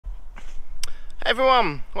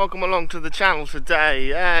Everyone, welcome along to the channel today.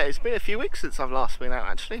 It's been a few weeks since I've last been out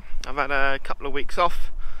actually. I've had a couple of weeks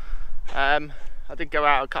off. I did go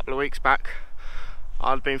out a couple of weeks back.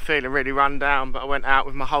 I'd been feeling really run down, but I went out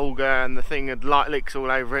with my Holger and the thing had light leaks all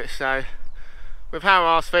over it, so with how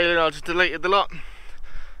I was feeling I just deleted the lot.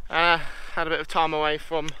 Had a bit of time away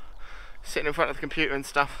from sitting in front of the computer and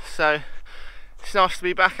stuff, so it's nice to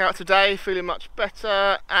be back out today, feeling much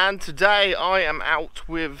better. And today I am out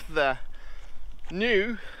with the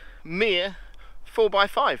new Mir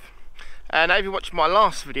 4x5. Now if you watched my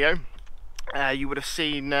last video, you would have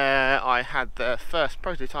seen I had the first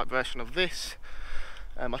prototype version of this.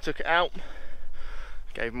 I took it out,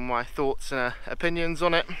 gave my thoughts and opinions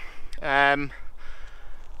on it.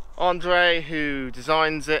 Andre, who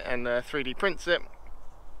designs it and 3D prints it,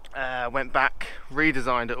 went back,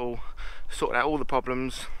 redesigned it all, sorted out all the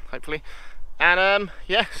problems, hopefully. And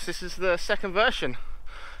yes, this is the second version.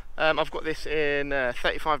 I've got this in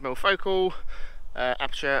 35mm focal,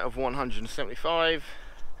 aperture of 175,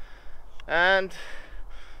 and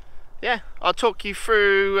yeah, I'll talk you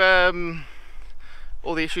through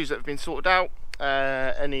all the issues that have been sorted out,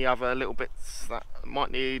 any other little bits that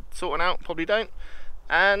might need sorting out, probably don't,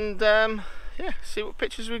 and yeah, see what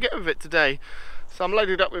pictures we get with it today. So I'm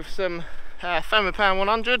loaded up with some Fomapan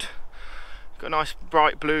 100, got a nice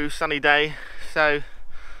bright blue sunny day, so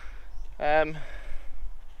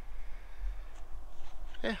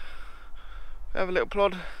yeah, have a little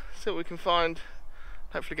plod, see what we can find,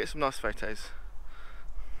 hopefully get some nice photos.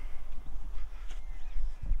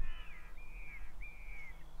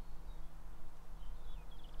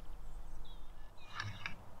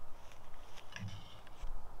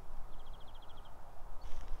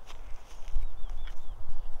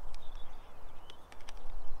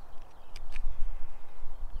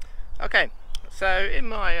 Okay, so in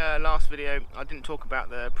my last video I didn't talk about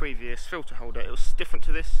the previous filter holder. It was different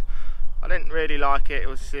to this. I didn't really like it. It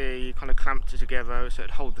was you kind of clamped it together so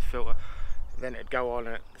it'd hold the filter, then it'd go on,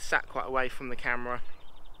 and it sat quite away from the camera.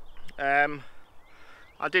 I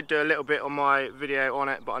did do a little bit on my video on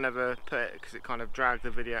it, but I never put it because it kind of dragged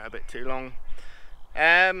the video out a bit too long.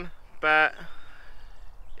 But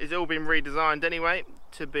it's all been redesigned anyway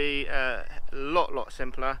to be a lot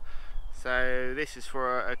simpler. So this is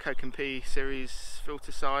for a Coke and P series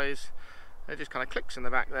filter size. It just kind of clicks in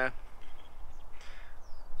the back there,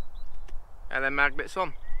 and then magnets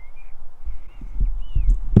on.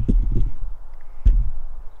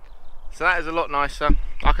 So that is a lot nicer.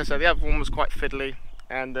 Like I said, the other one was quite fiddly,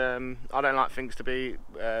 and I don't like things to be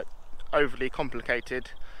overly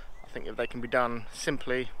complicated. I think if they can be done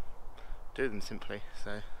simply, do them simply.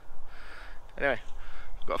 So anyway,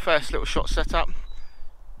 I've got a first little shot set up.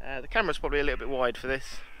 The camera's probably a little bit wide for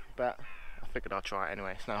this, but I figured I'd try it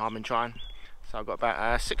anyway. It's no harm in trying. So I've got about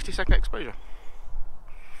a 60-second exposure.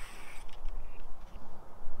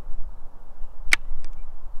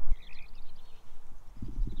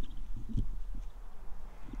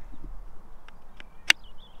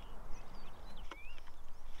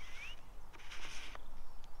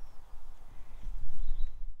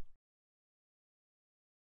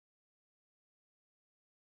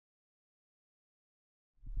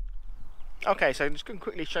 Okay, so I'm just going to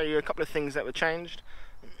quickly show you a couple of things that were changed.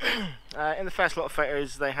 In the first lot of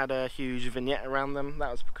photos they had a huge vignette around them.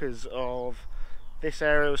 That was because of this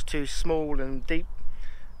area was too small and deep.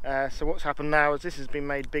 So what's happened now is this has been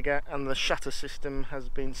made bigger and the shutter system has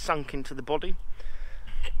been sunk into the body,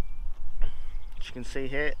 as you can see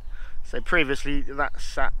here. So previously that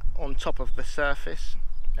sat on top of the surface.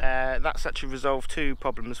 That's actually resolved two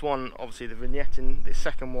problems. One, obviously the vignetting. The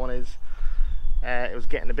second one is it was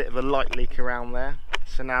getting a bit of a light leak around there,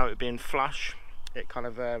 so now it being flush, it kind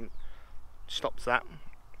of stops that.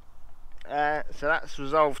 So that's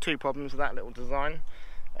resolved two problems with that little design.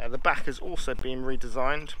 The back has also been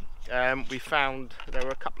redesigned. We found there were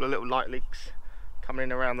a couple of little light leaks coming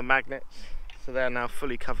in around the magnets, so they're now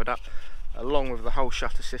fully covered up, along with the whole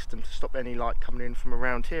shutter system to stop any light coming in from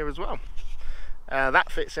around here as well.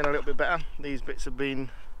 That fits in a little bit better. These bits have been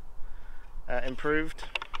improved.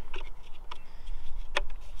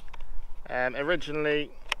 Originally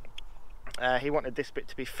he wanted this bit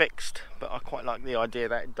to be fixed, but I quite like the idea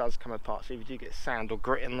that it does come apart, so if you do get sand or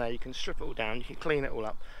grit in there you can strip it all down, you can clean it all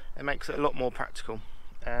up. It makes it a lot more practical.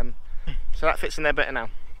 So that fits in there better now.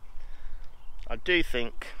 I do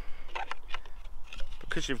think,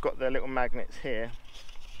 because you've got the little magnets here,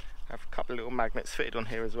 I have a couple of little magnets fitted on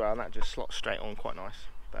here as well, and that just slots straight on quite nice.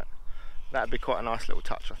 But that'd be quite a nice little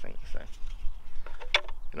touch, I think. So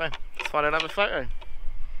anyway, let's find another photo.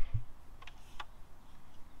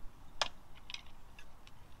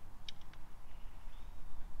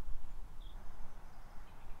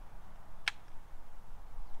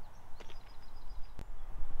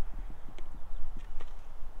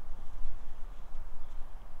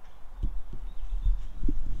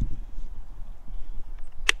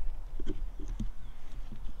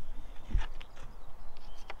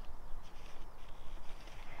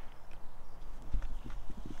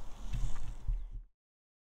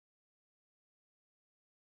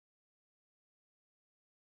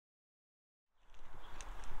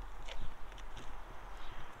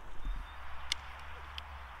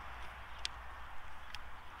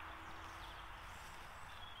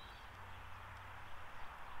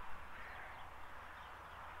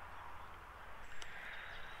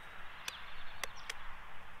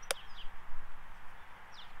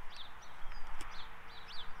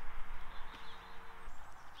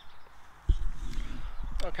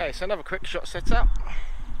 Okay, so another quick shot setup.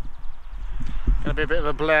 Gonna be a bit of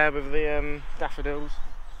a blur with the daffodils.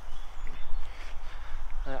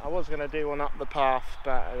 I was going to do one up the path,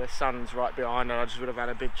 but the sun's right behind and I just would have had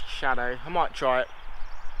a big shadow. I might try it,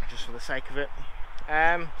 just for the sake of it.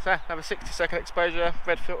 So, have a 60-second exposure,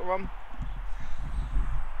 red filter on.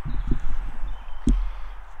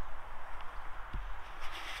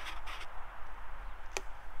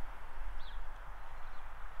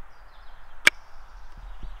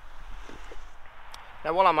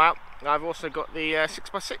 Now while I'm out, I've also got the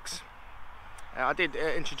 6x6. I did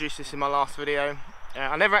introduce this in my last video.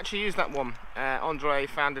 I never actually used that one. Andrea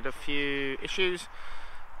found it a few issues.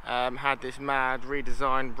 Had this mad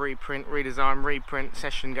redesign, reprint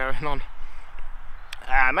session going on.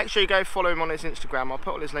 Make sure you go follow him on his Instagram. I'll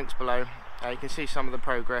put all his links below. You can see some of the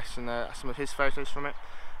progress and some of his photos from it.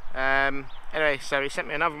 Anyway, so he sent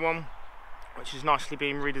me another one, which is nicely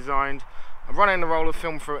being redesigned. I'm running the roll of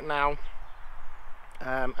film through it now,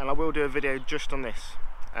 and I will do a video just on this.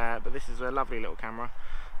 But this is a lovely little camera.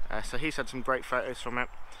 So he's had some great photos from it.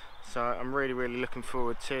 So I'm really looking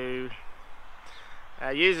forward to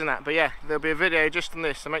using that. But yeah, there'll be a video just on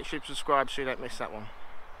this, so make sure you subscribe so you don't miss that one.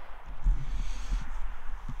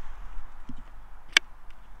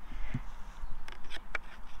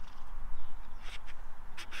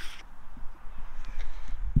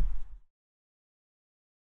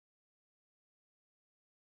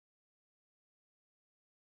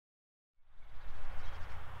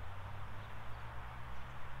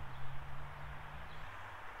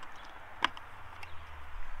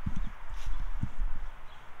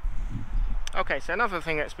 Okay, so another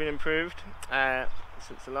thing that's been improved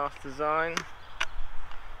since the last design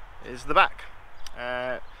is the back.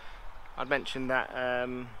 I'd mentioned that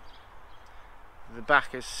the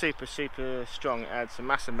back is super strong. It had some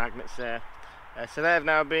massive magnets there, so they have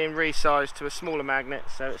now been resized to a smaller magnet,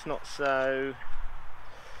 so it's not so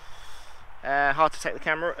hard to take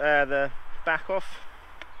the back off.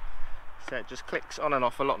 So it just clicks on and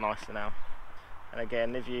off a lot nicer now. And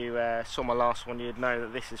again, if you saw my last one, you'd know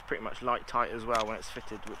that this is pretty much light tight as well when it's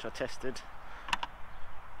fitted, which I tested.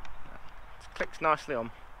 It clicks nicely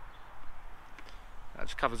on. That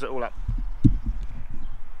just covers it all up.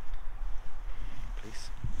 Please.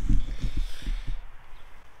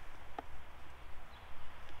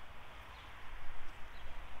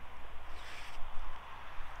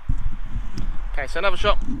 Okay, so another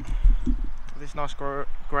shot of this nice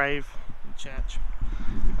grave in church.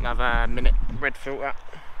 Another minute red filter.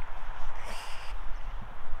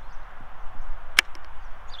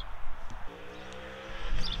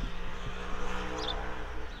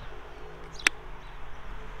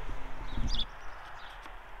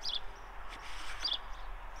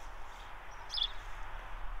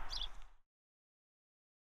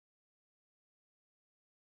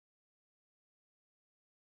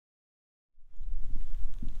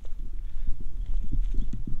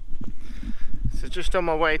 So just on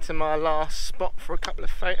my way to my last spot for a couple of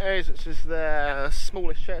photos, which is the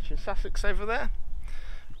smallest church in Sussex over there.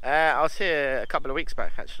 I was here a couple of weeks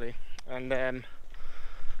back actually, and I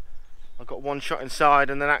got one shot inside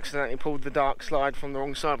and then accidentally pulled the dark slide from the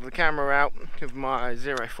wrong side of the camera out with my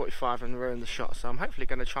 0.45 and ruined the shot. So I'm hopefully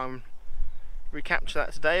going to try and recapture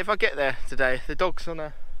that today if I get there today. The dog's on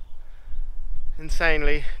a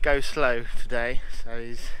insanely go slow today, so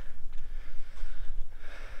he's...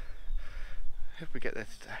 Hope we get there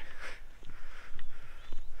today.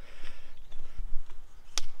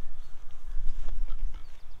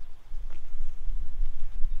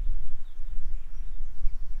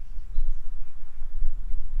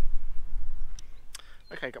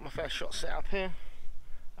 Okay, got my first shot set up here.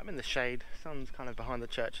 I'm in the shade. Sun's kind of behind the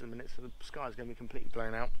church at the minute, so the sky's going to be completely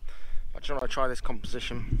blown out. But I just want to try this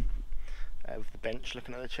composition with the bench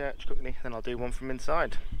looking at the church quickly. Then I'll do one from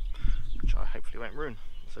inside, which I hopefully won't ruin.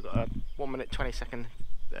 So I've got a 1 minute 20-second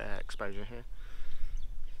exposure here.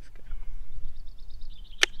 Let's go.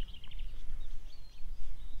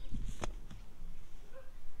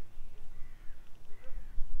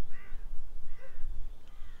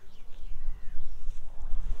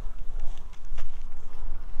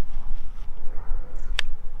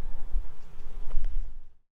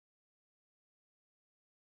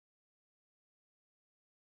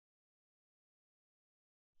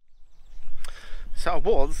 So I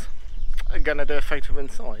was going to do a photo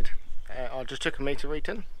inside. I just took a meter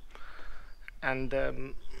reading, and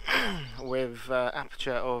with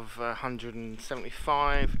aperture of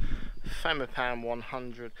 175, Fomapan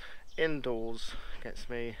 100, indoors gets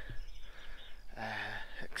me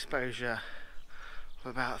exposure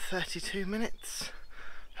of about 32 minutes.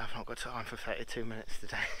 I've not got time for 32 minutes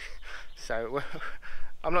today. So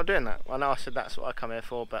I'm not doing that. I know I said that's what I come here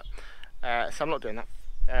for, but so I'm not doing that.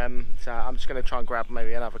 So I'm just going to try and grab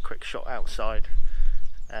maybe another quick shot outside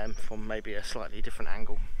from maybe a slightly different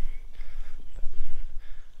angle.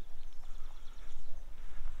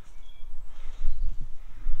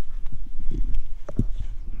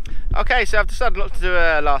 Okay, so I've decided not to do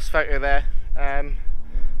a last photo there.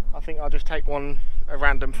 I think I'll just take a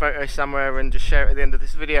random photo somewhere and just share it at the end of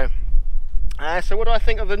this video. So what do I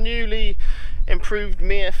think of the newly improved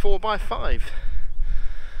Mia 4x5?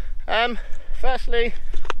 Firstly,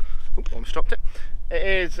 almost dropped it. It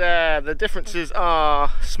is the differences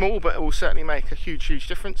are small, but it will certainly make a huge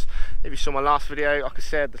difference. If you saw my last video, like I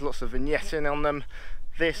said, there's lots of vignetting on them.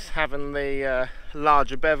 This having the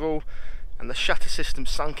larger bevel and the shutter system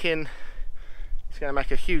sunk in, it's going to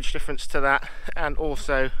make a huge difference to that. And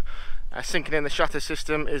also sinking in the shutter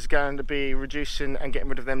system is going to be reducing and getting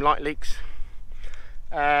rid of them light leaks.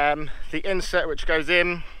 The insert which goes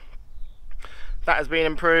in, that has been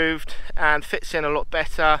improved and fits in a lot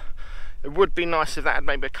better. It would be nice if that had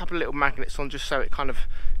maybe a couple of little magnets on, just so it kind of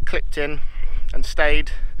clipped in and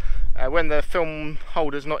stayed. When the film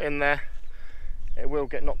holder's not in there, it will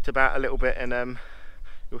get knocked about a little bit, and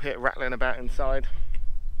you'll hear it rattling about inside.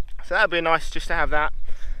 So that would be nice just to have that.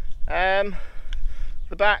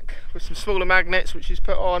 The back with some smaller magnets which is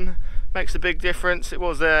put on makes a big difference. It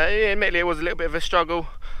was admittedly it was a little bit of a struggle,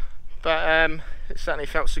 but it certainly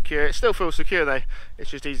felt secure. It still feels secure though,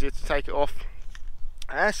 it's just easier to take it off.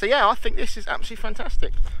 So yeah, I think this is absolutely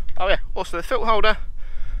fantastic. Oh yeah, also the filter holder,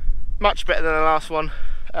 much better than the last one.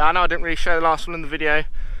 I know I didn't really show the last one in the video,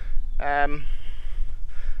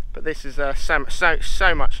 but this is so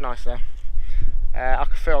much nicer. I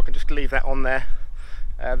feel I can just leave that on there.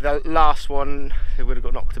 The last one, it would have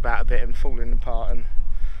got knocked about a bit and fallen apart. And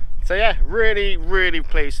so yeah, really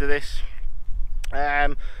pleased with this.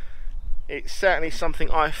 It's certainly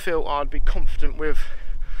something I feel I'd be confident with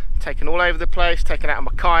taking all over the place, taking out on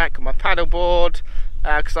my kayak and my paddle board,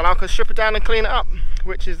 because I can strip it down and clean it up,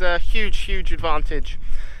 which is a huge advantage.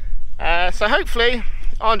 So hopefully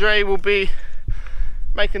Andre will be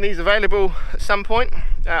making these available at some point.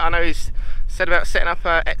 I know he's said about setting up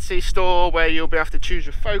an Etsy store where you'll be able to choose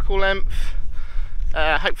your focal length,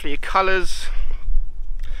 hopefully your colours.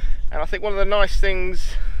 And I think one of the nice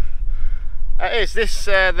things is this,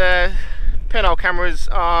 the pinhole cameras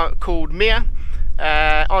are called Mia.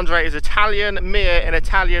 Andre is Italian, Mia in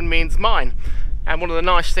Italian means mine. And one of the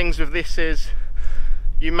nice things with this is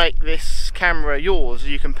you make this camera yours,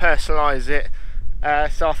 you can personalise it.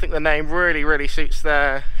 So I think the name really suits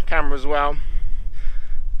the camera as well.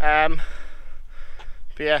 But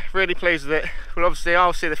yeah, really pleased with it. Well, obviously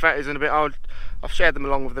I'll see the photos in a bit. I've shared them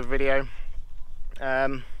along with the video.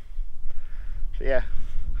 But yeah,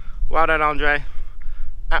 well done Andre,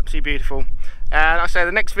 absolutely beautiful. And like I say,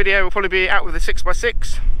 the next video will probably be out with the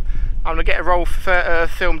 6x6. I'm gonna get a roll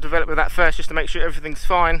film developed with that first, just to make sure everything's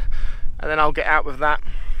fine, and then I'll get out with that.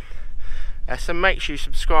 So make sure you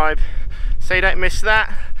subscribe so you don't miss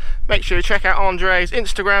that. Make sure you check out Andre's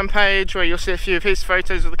Instagram page, where you'll see a few of his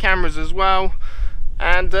photos of the cameras as well.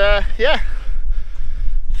 And yeah,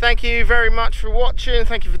 thank you very much for watching.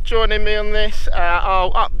 Thank you for joining me on this.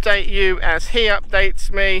 I'll update you as he updates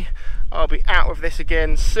me. I'll be out with this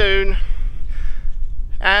again soon.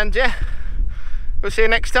 And yeah, we'll see you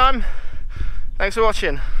next time. Thanks for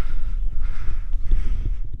watching.